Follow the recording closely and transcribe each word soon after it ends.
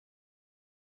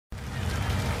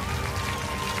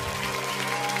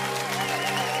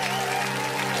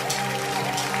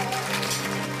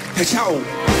Danke, ciao.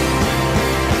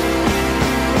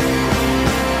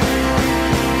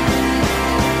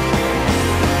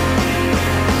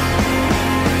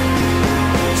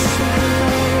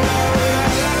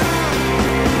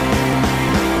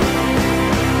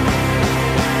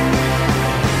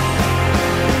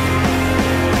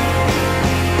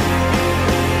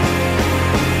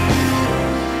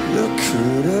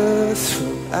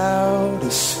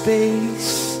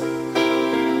 Space,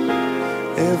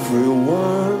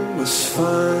 everyone must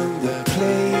find their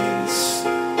place.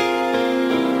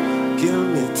 Give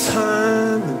me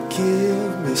time and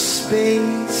give me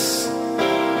space,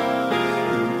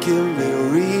 and give me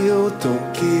real,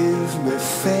 don't give me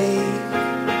fake.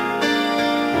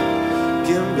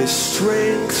 Give me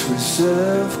strength,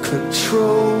 reserve,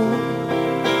 control.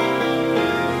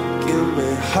 Give me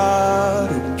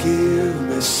heart and give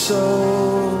me soul.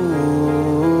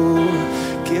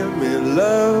 Give me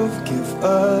love, give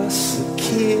us a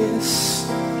kiss,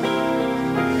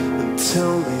 and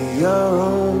tell me your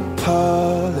own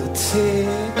politics.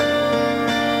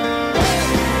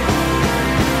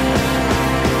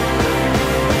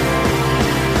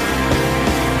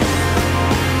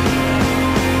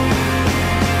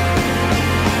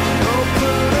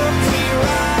 Open up your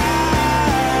eyes.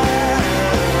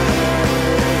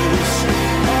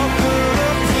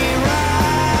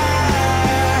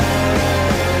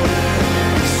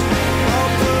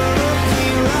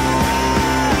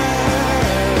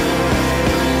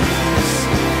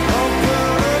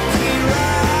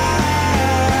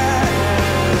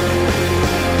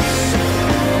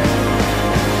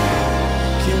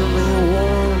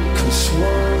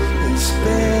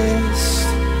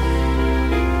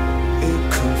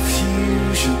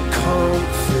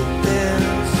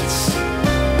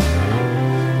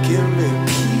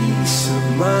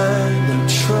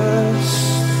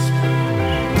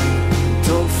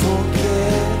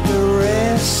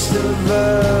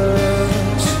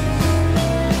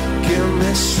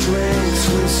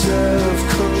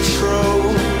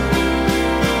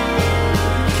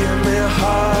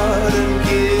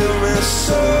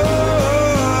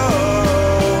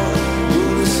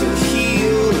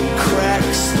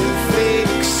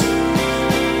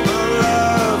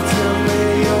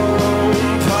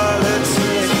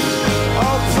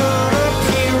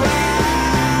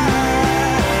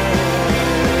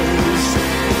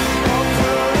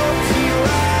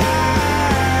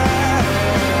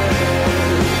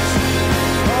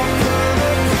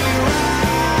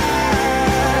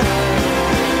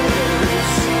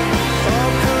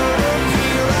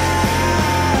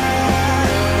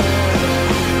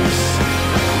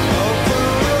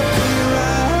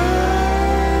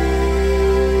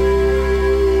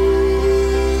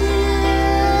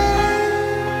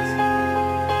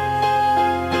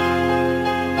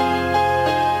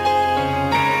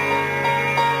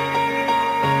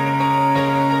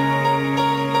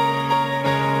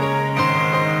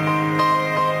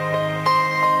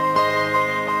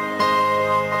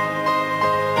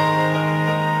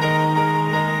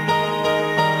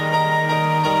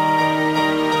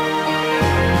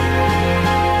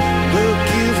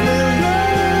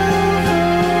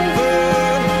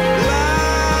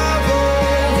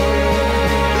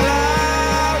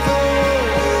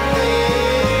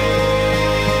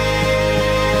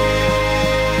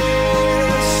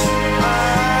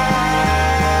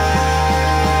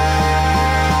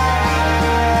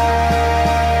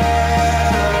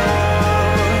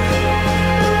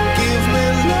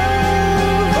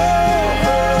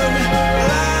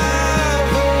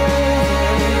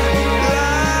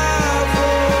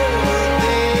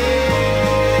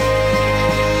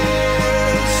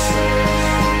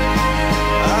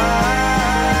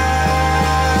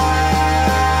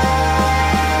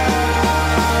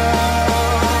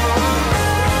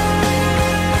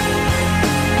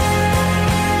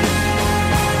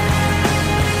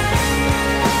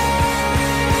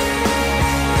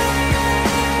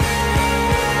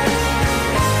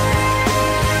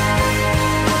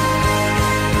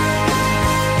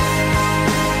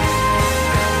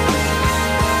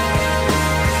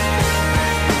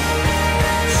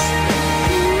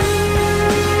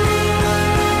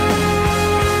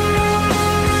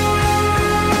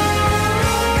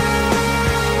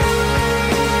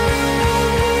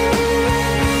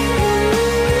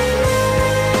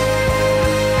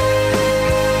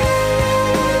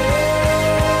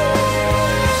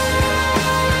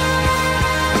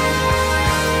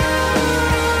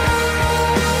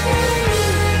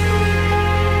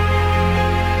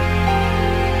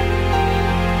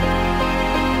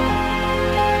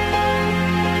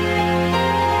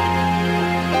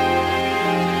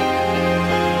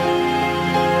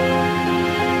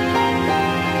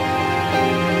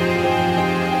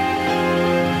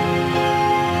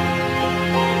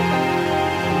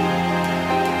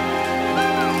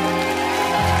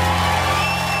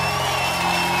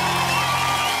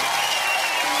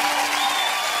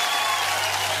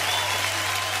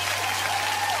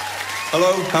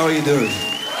 Hello, how are you doing?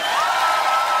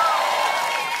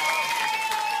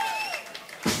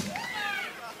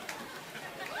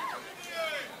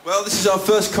 Well, this is our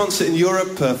first concert in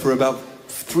Europe for about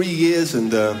 3 years,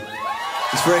 and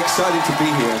it's very exciting to be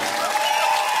here.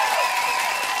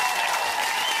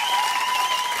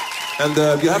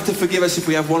 And you'll have to forgive us if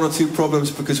we have 1 or 2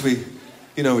 problems, because we're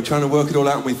trying to work it all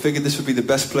out, and we figured this would be the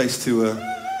best place to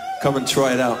come and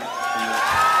try it out.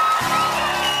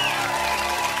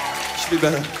 Should be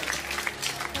better.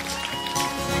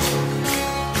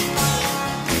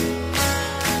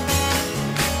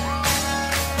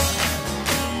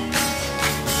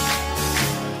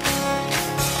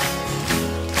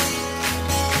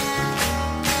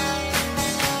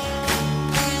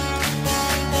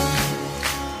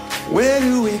 Where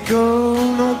do we go?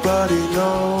 Nobody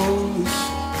knows.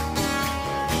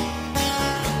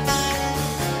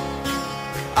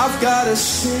 I've gotta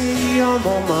say I'm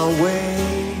on my way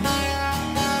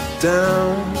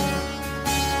down.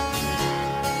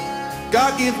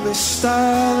 God give me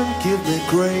style and give me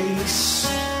grace.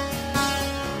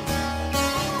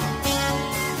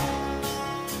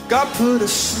 God put a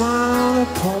smile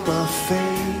upon my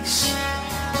face.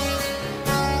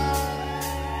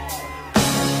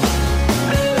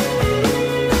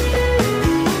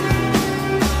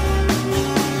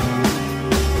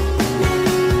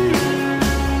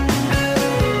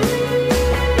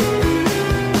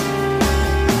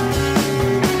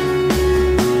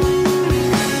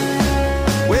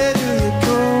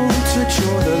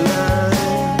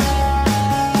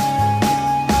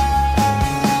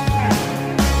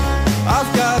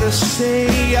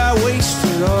 Say I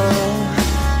wasted all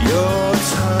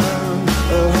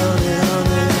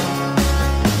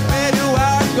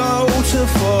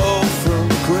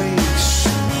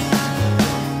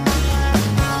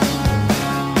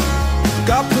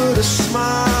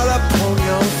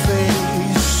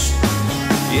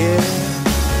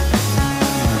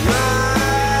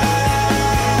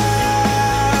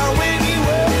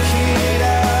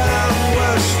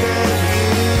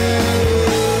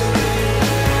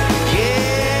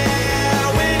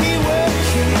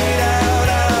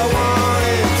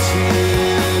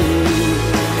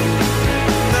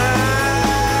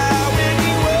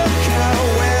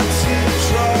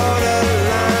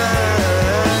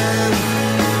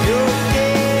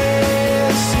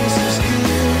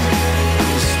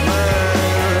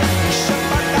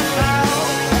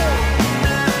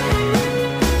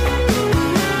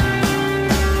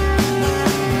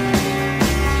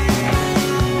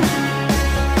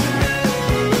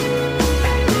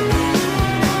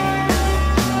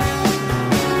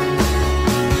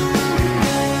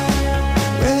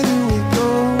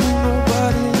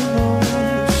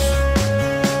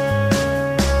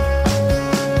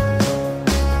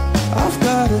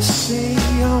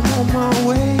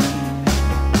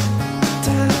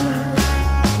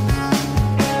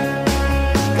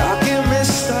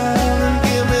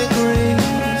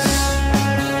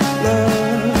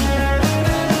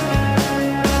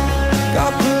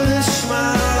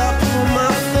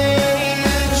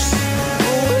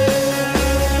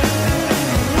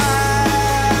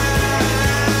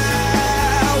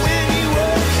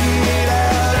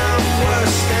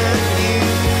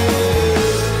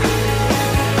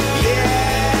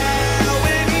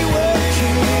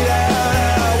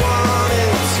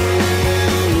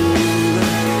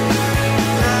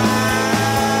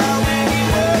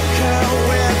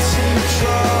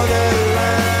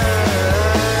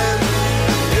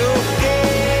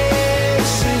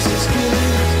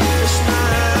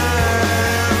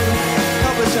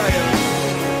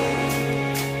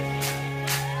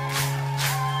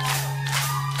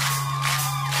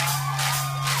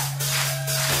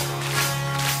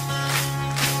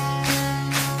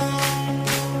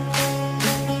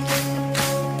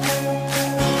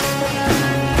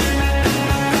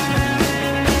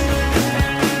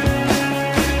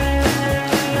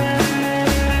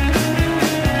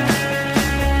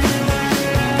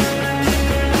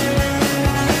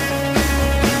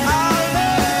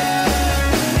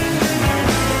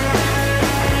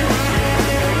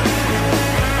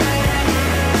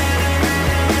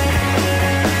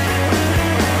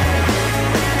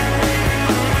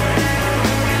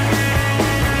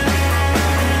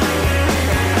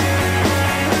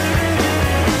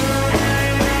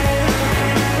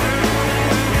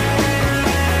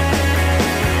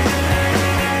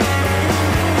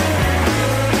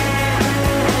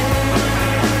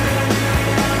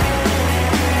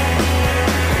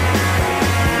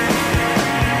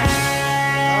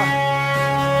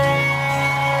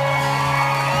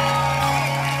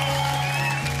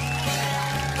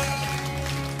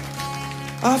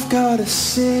gotta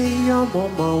say I'm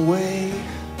on my way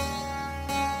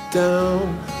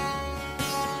down.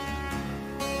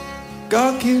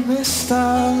 God give me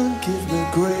style and give me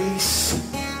grace,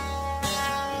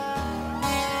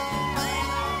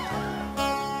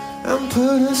 and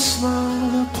put a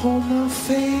smile upon my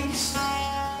face.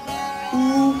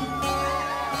 Ooh,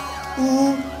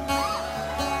 ooh,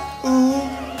 ooh,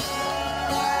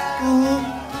 ooh.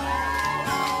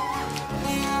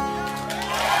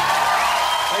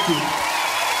 Thank you.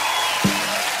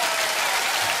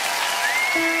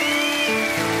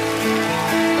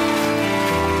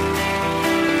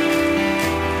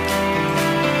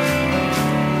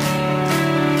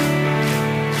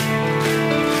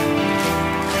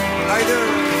 How you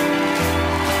doing?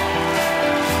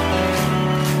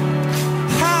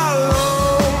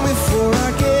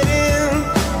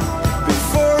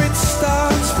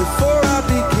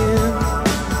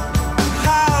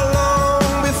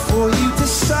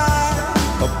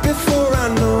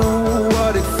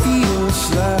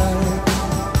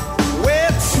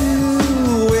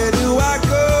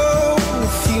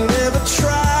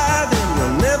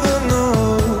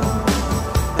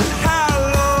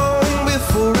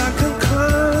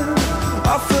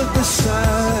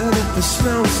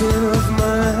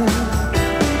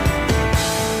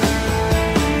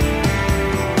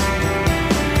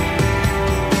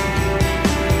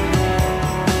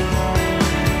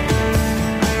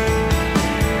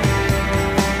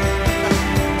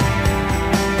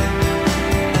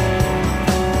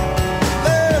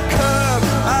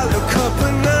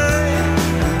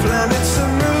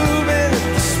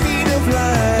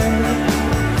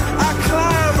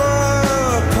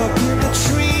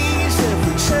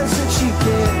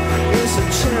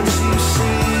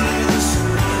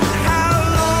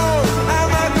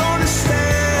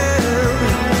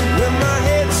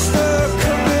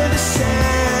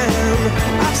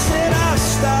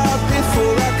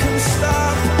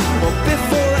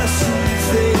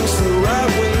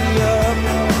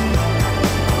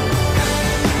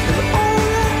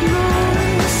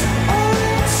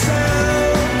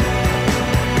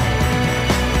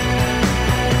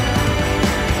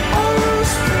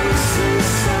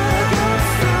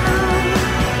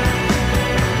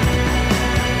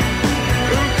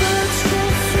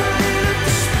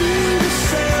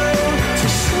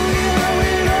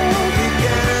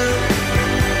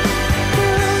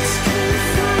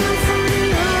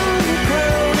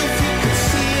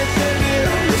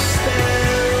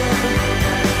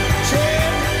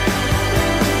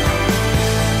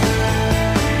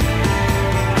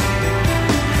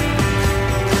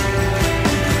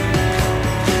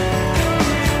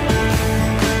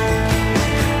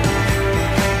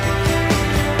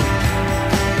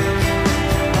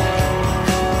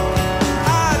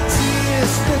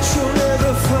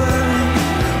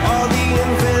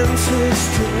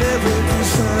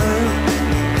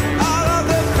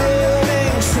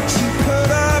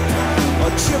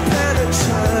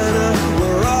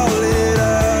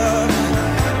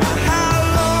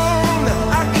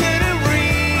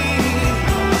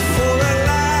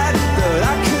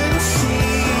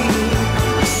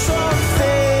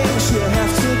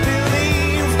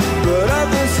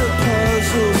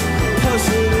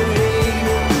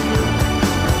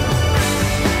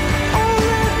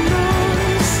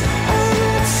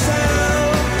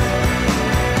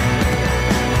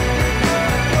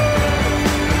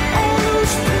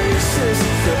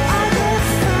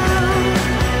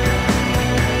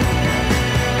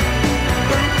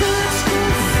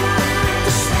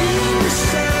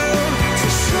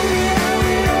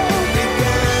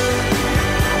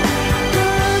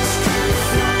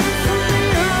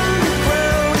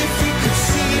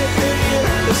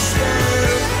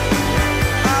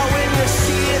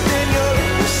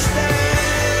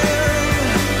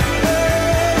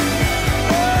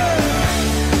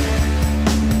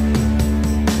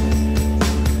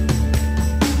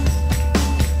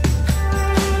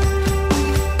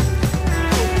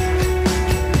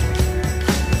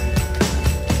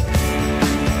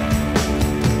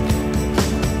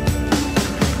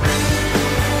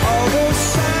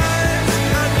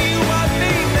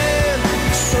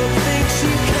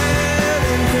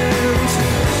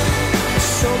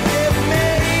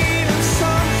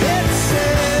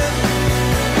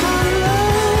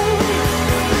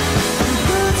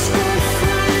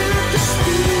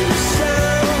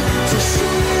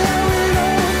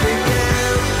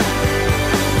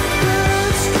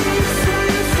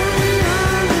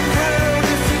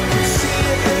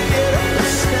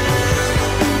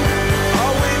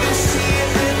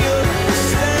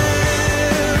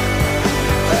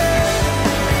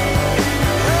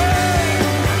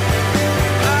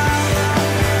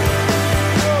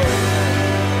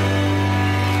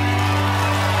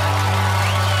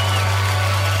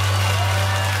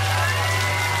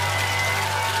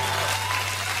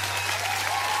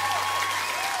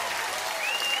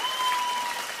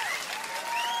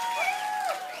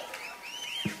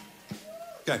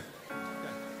 Okay.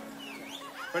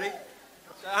 Ready?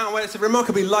 Wait, it's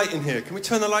remarkably light in here. Can we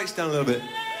turn the lights down a little bit?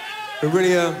 It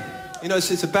really, you know,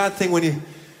 it's a bad thing when you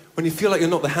feel like you're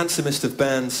not the handsomest of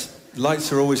bands.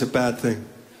 Lights are always a bad thing.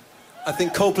 I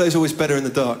think Coldplay is always better in the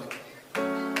dark.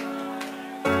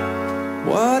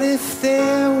 What if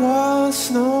there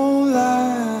was no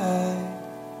light?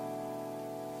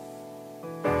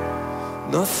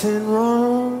 Nothing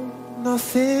wrong,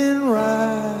 nothing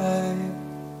right.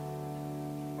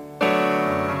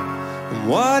 And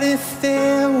what if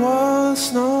there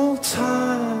was no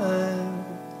time?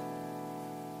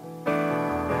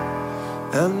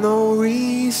 And no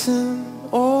reason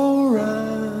or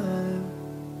rhyme.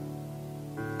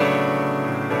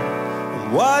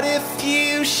 And what if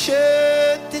you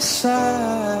should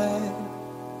decide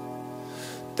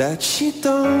that you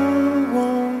don't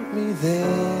want me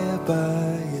there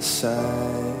by your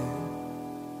side?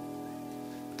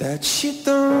 That you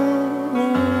don't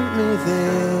want me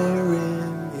there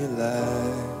in your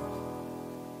life?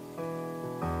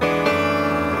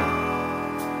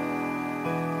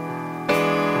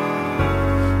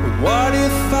 What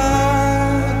if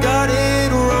I got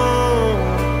it wrong?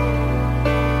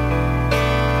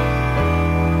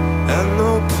 And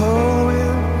no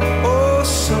poem or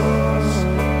song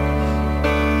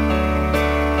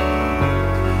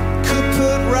could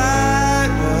put right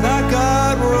what I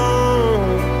got wrong,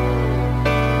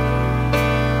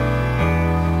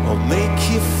 or make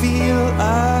you feel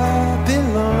I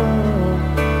belong.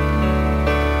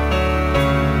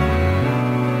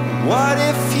 What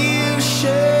if you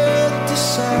should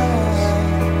decide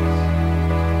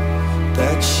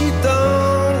that you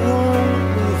don't want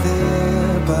me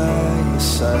there by your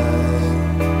side?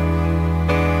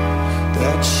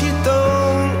 That you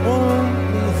don't want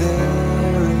me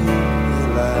there in your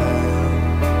life?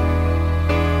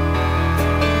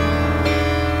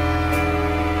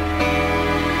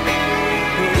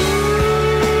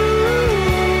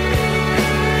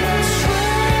 That's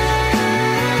right.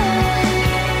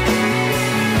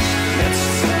 Let's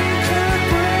take a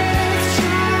breath,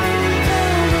 try and go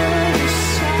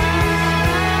aside.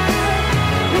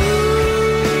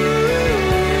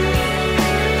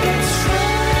 That's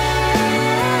right.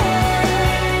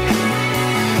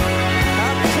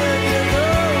 How can you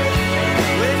know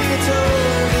when you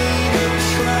don't even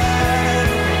try?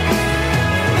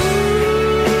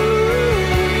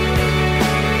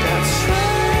 That's right.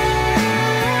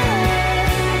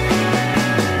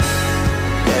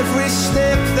 Every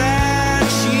step that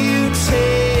you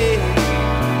take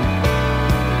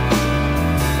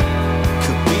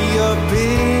could be your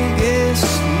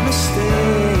biggest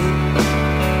mistake.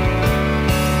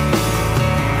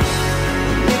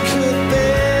 We could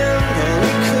bend or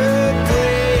we could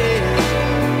break.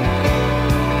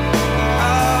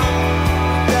 Oh,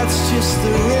 that's just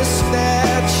the risk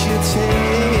that you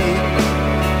take.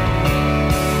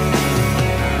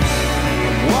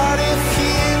 What if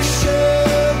you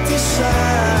should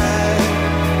decide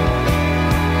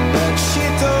that you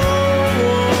don't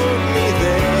want me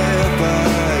there by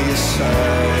your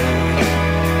side?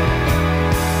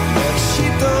 That you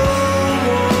don't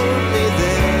want me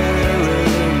there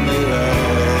in your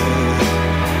life?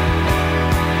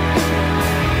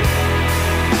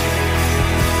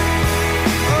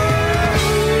 Oh,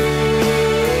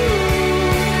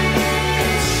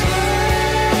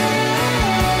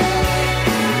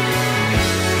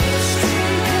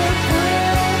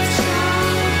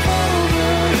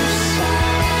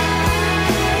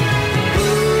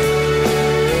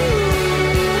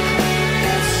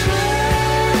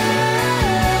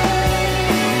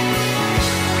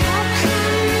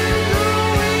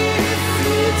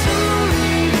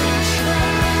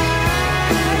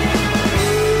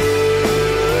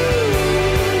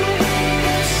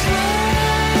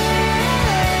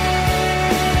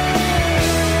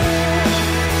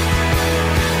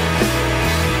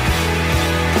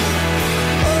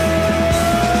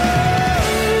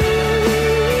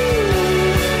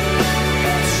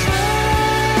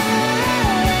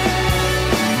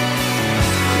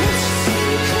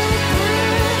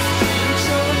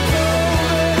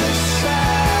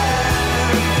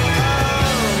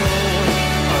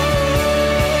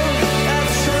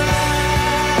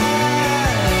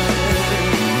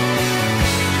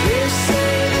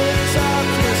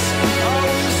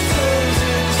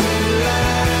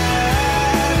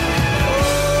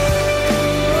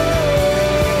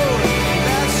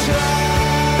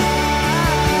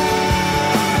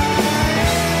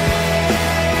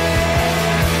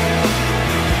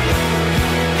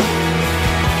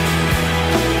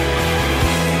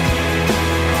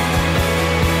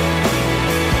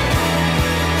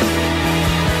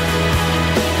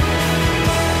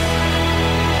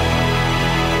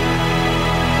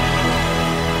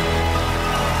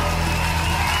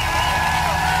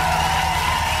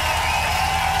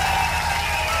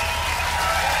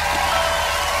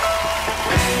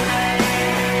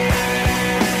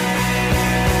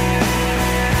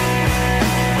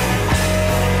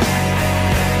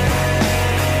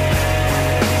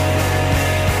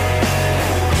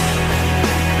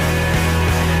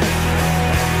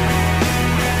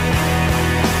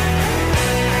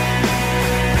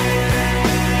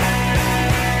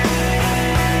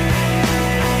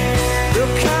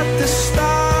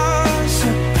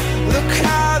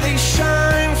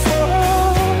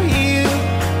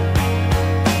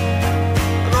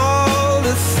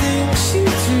 things you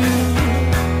do.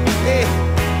 Hey.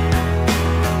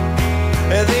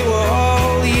 And they were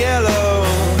all yellow.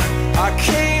 I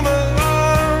came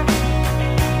along,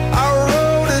 I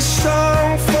wrote a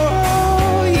song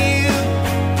for you,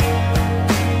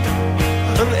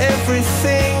 and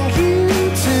everything you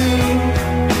do,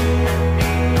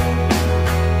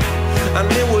 and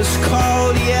it was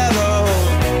called Yellow.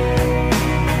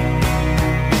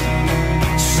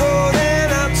 So then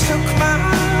I took my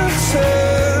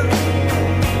turn.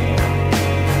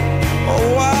 Oh,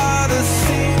 what the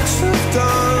things I've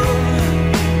done.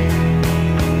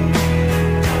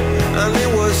 And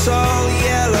it was all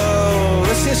yellow.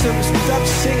 Let's hear some, stop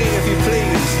singing if you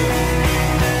please.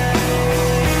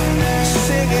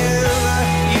 Singing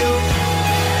like you.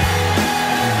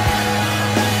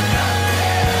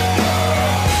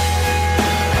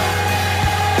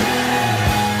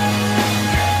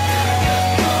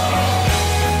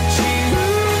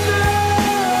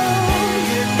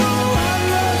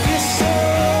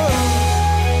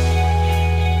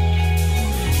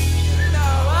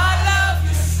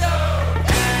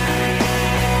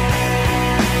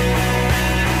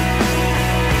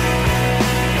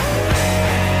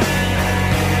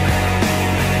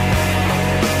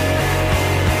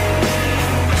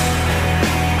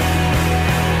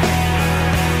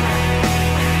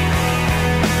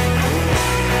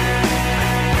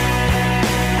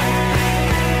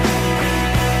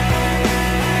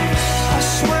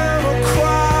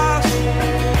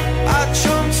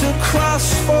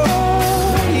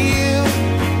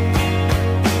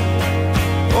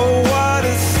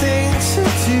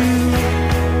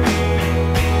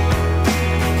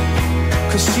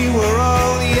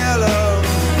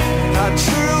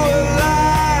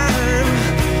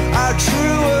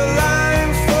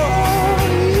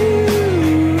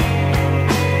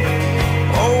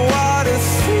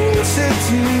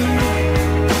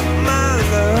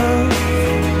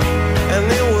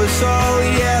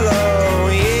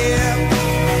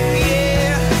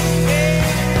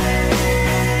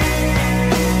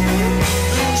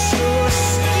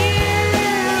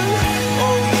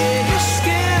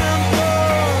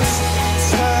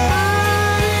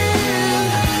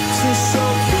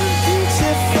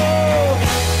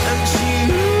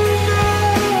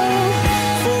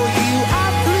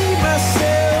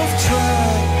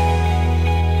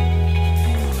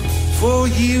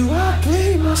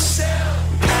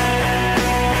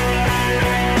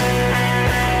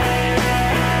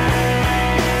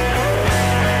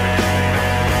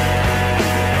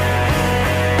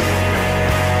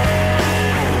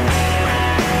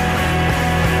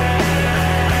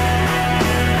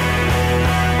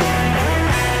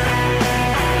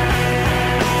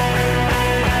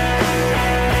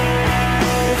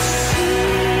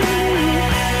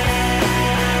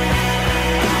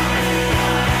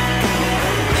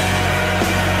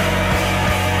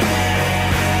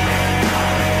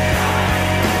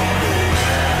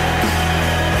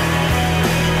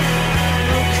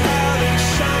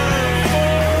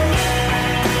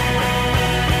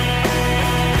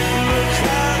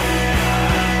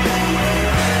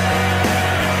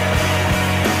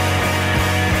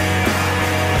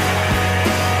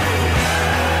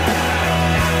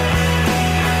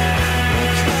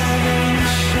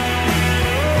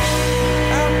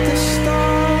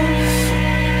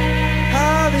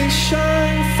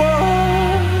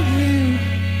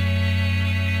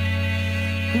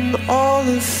 All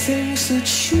the things that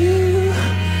you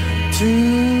do.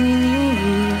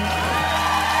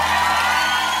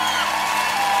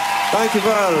 Thank you,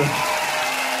 Val.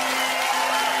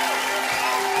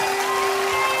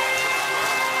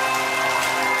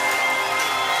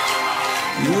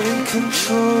 You're in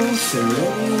control, so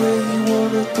anywhere you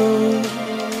wanna go.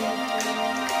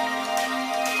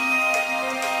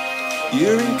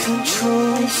 You're in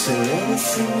control, so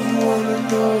anything you wanna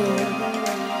know.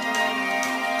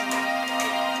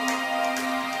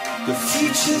 The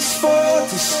future's for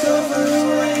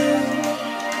discovering.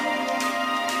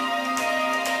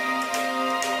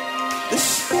 The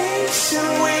space in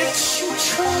which you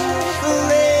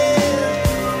travel in.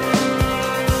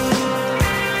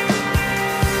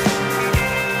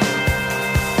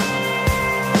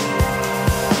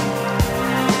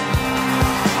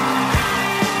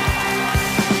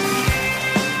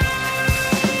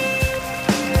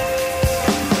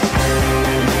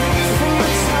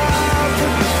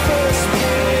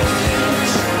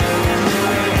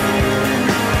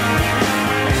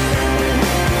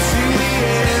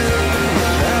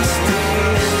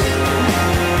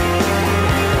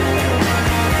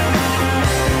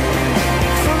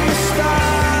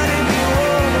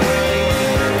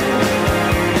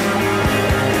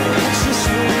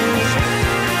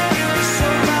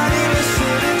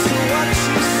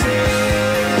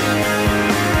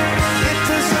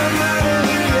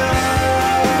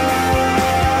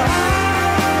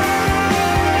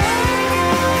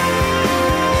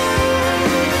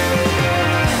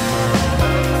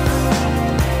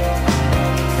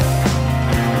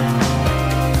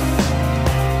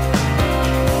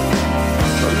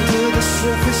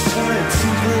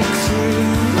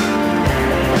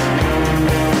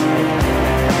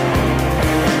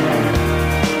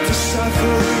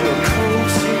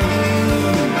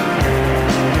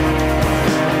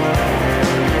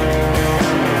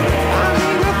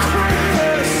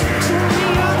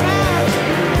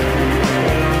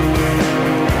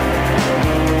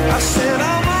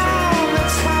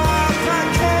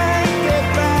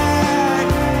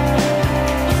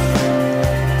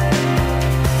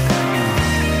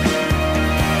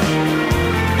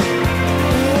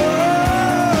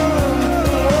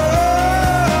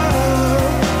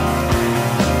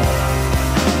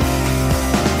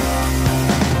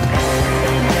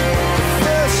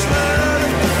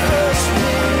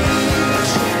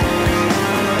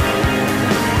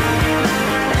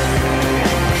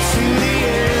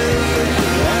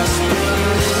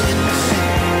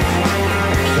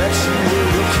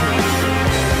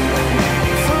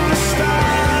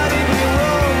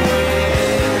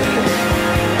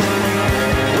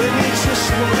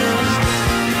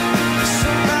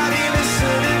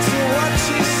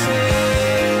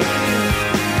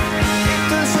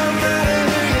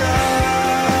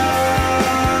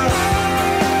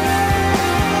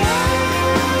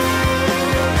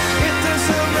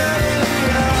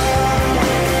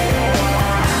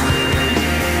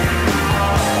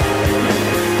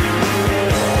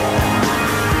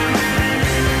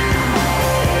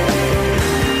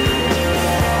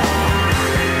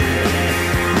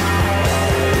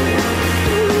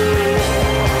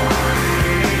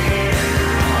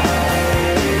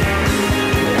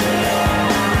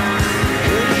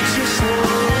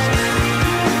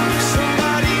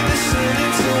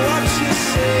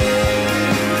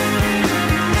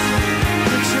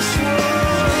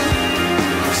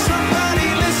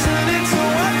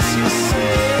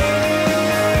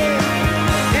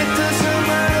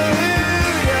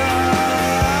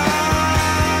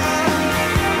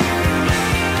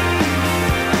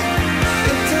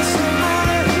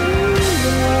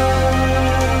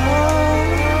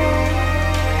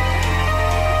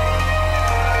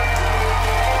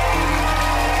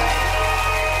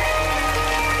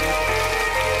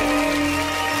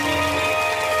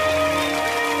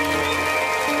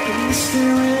 Is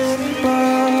there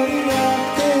anybody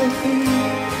out there who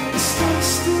is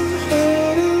lost and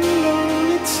hurt and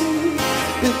lonely too?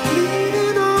 They're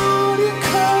bleeding all your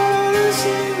colors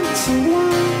into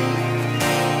one.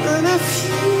 And if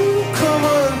you come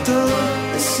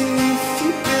undone, as if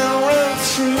you've been run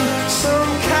through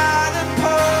some kind of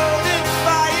potent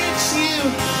fire you.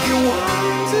 You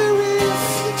wonder if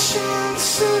your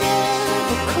chance would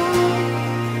ever come,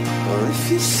 or if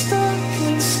you're stuck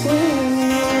in square one.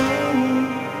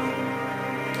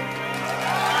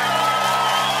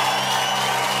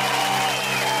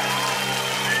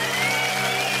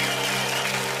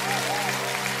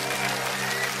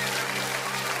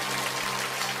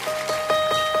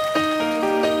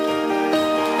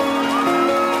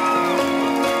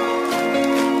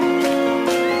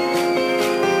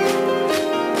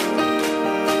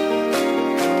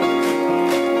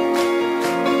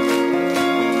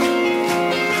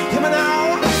 Hear me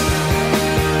now.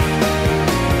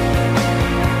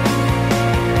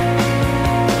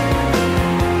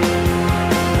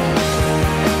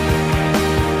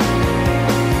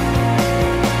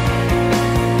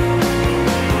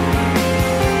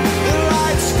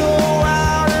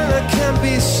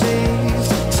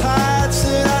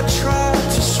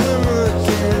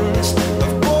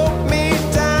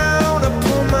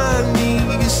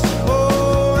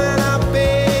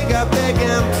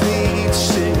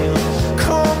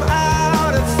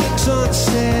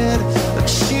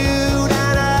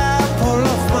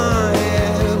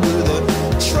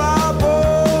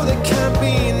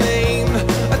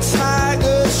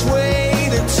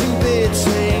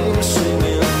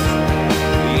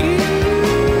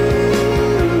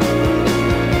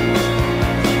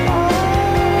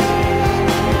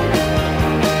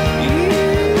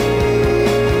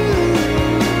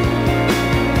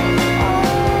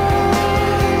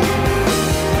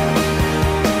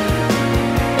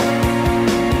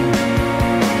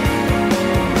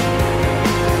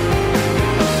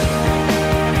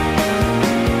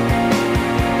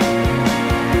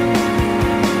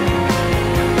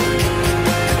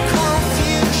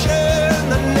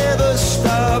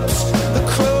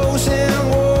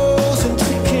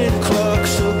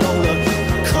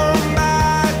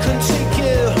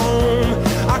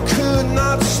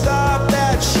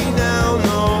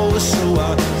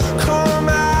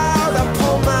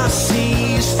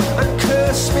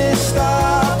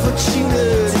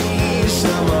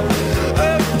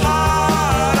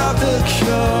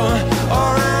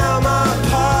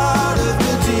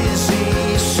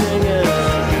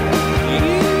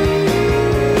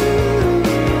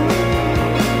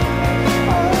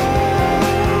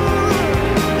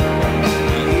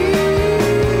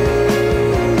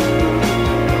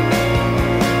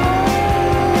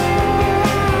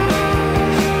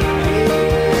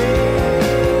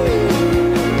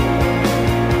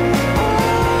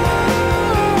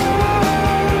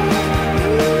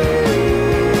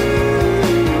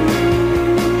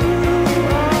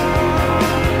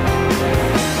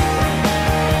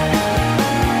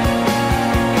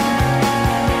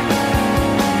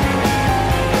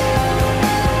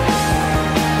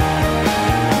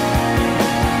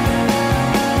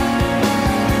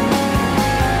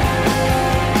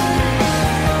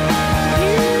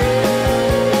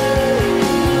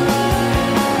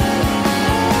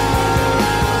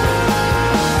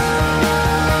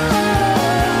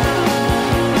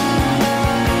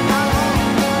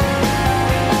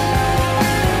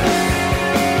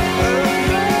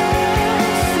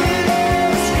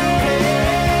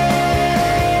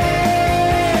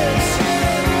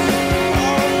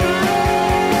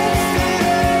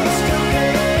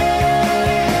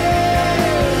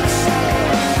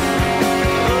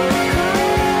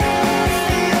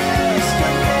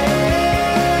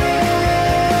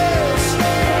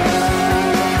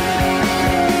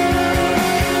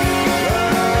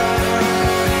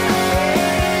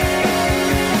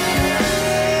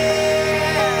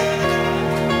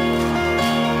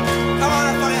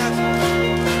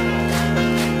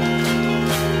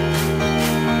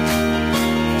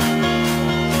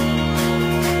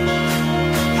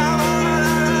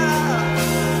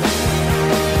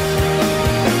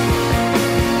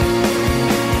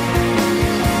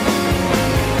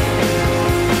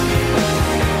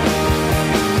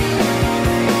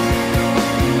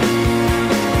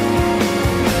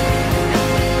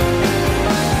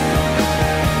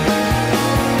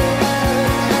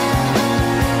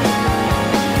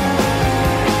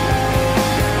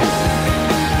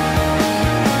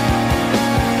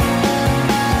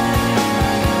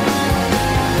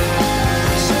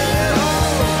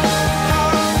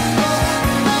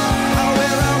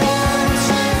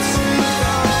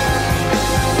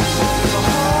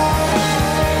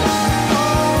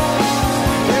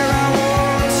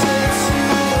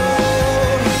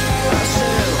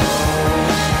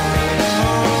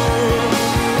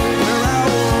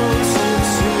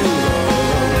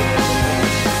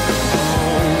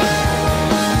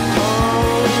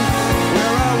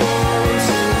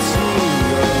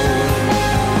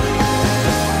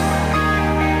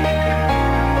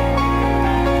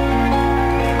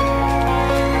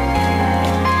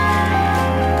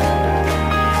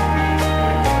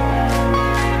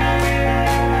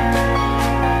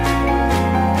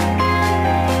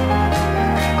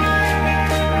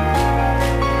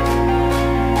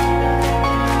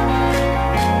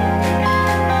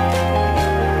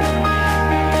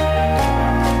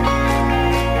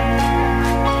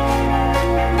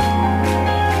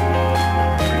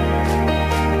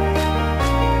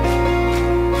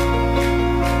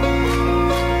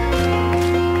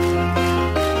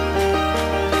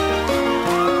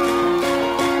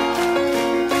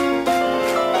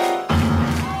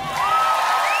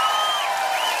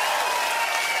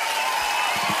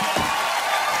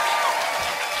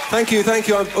 Thank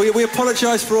you. We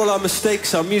apologise for all our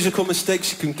mistakes, our musical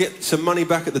mistakes. You can get some money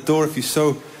back at the door if you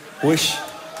so wish.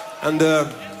 And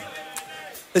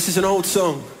this is an old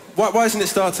song. Why isn't it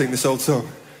starting, this old song?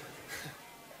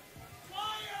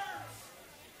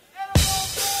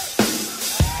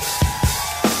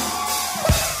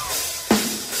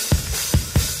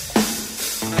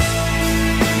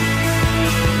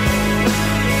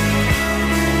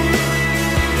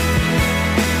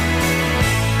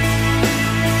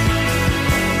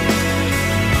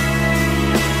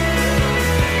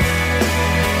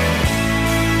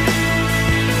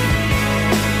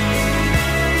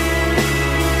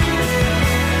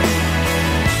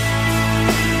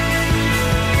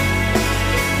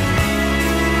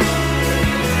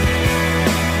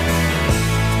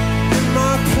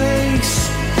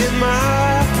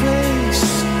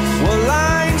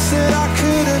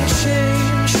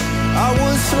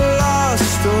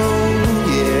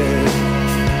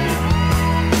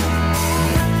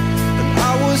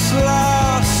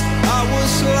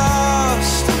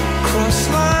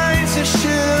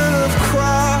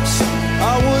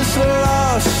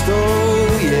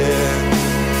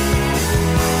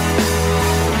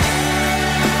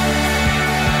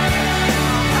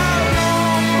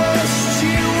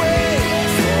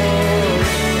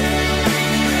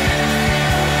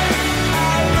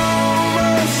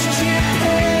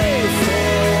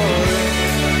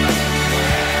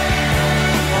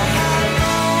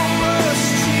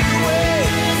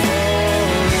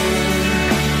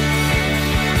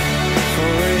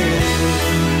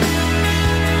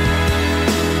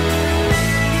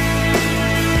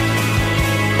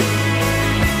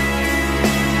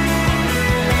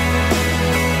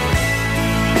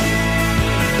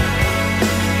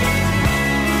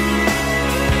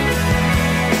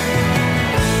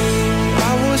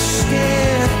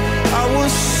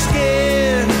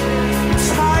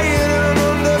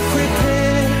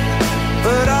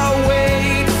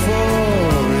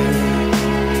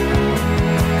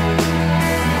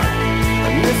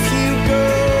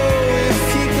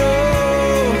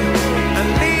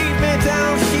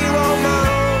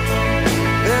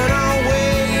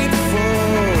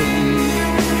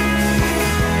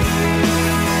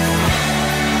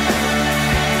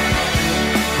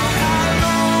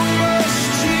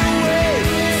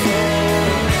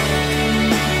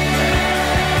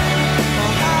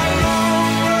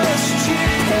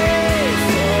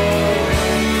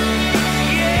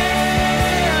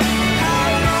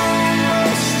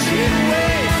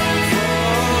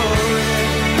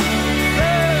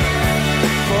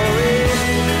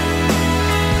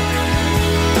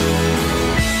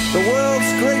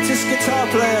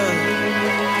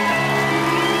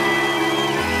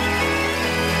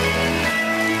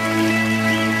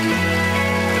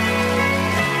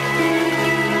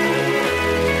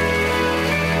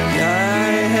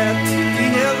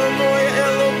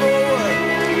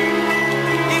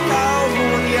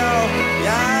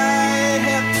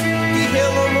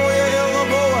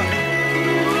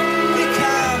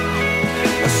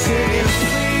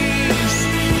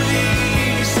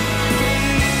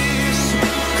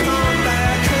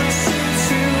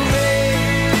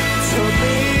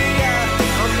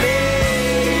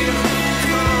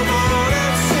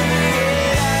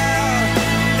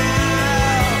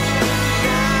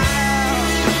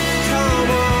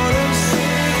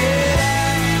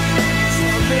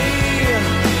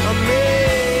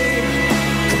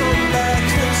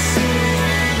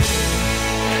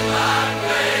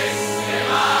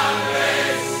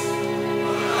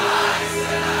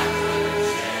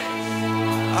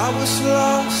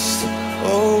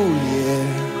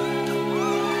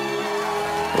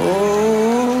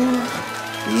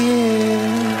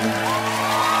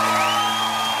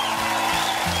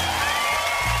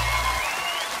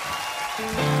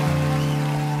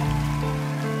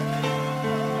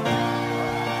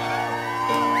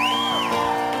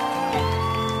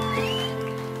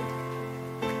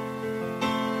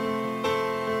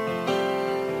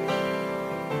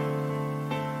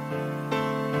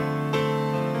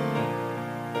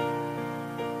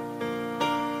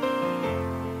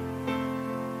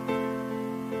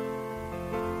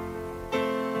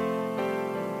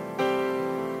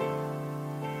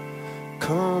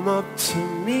 Come up to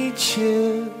meet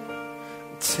you,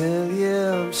 tell you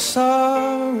I'm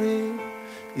sorry.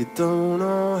 You don't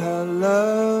know how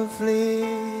lovely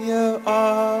you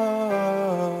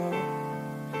are.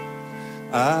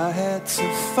 I had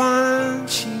to find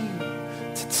you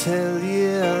to tell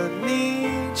you I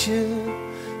need you,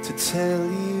 to tell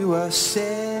you I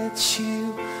set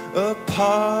you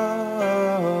apart.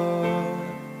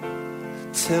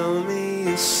 Tell me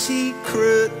your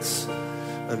secrets,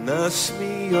 and ask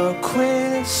me your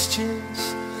questions.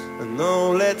 And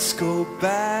now let's go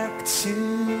back to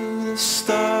the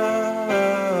start.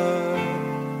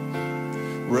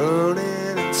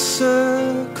 Running in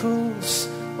circles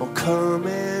or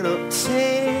coming up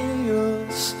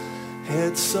tails,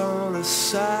 heads on a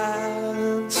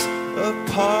silence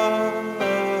apart.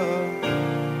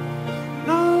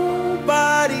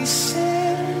 Nobody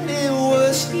said it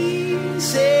was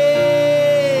easy.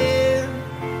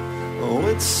 Oh,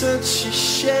 it's such a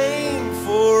shame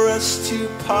for us to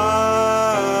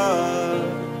part.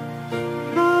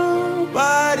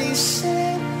 Nobody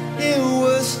said it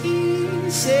was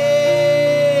easy.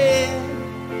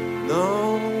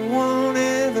 No one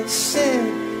ever said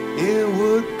it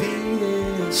would be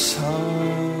this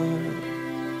hard.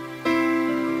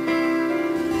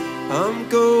 I'm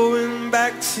going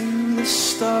back to the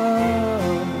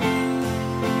start.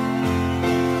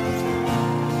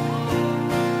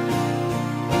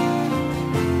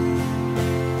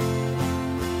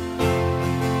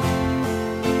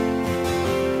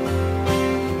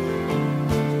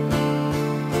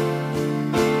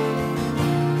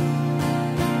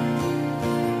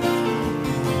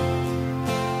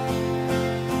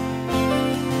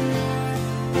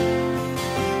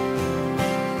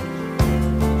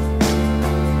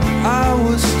 I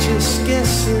was just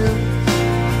guessing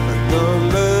at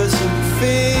numbers and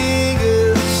figures.